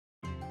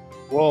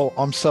Well,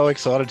 I'm so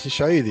excited to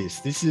show you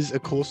this. This is a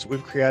course that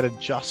we've created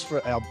just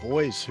for our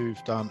boys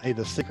who've done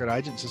either Secret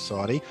Agent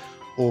Society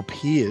or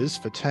peers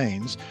for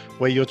teens,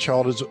 where your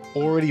child has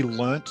already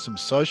learnt some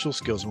social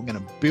skills. We're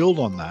going to build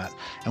on that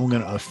and we're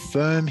going to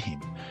affirm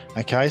him.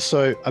 Okay,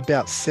 so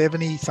about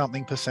 70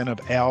 something percent of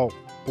our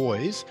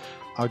boys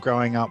are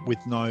growing up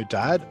with no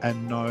dad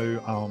and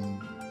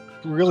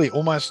really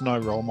almost no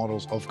role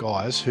models of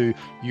guys who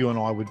you and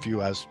I would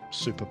view as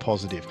super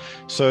positive.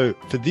 So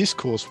for this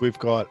course, we've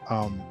got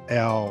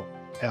our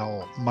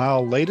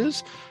male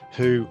leaders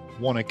who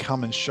want to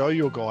come and show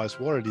your guys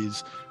what it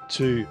is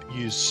to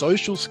use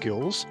social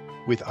skills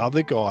with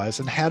other guys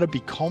and how to be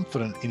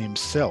confident in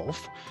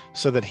himself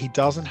so that he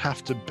doesn't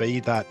have to be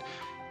that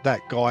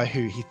guy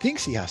who he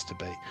thinks he has to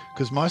be.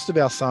 Because most of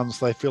our sons,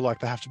 they feel like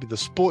they have to be the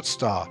sports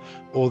star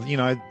or,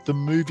 the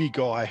movie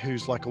guy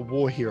who's like a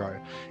war hero.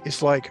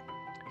 It's like,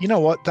 you know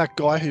what? That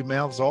guy who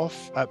mouths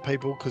off at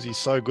people because he's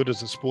so good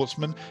as a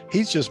sportsman,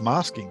 he's just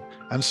masking.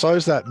 And so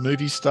is that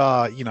movie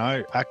star,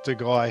 actor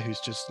guy who's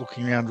just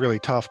looking around really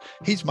tough.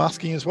 He's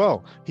masking as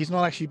well. He's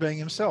not actually being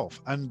himself.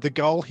 And the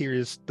goal here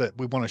is that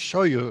we want to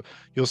show your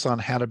son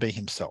how to be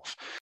himself.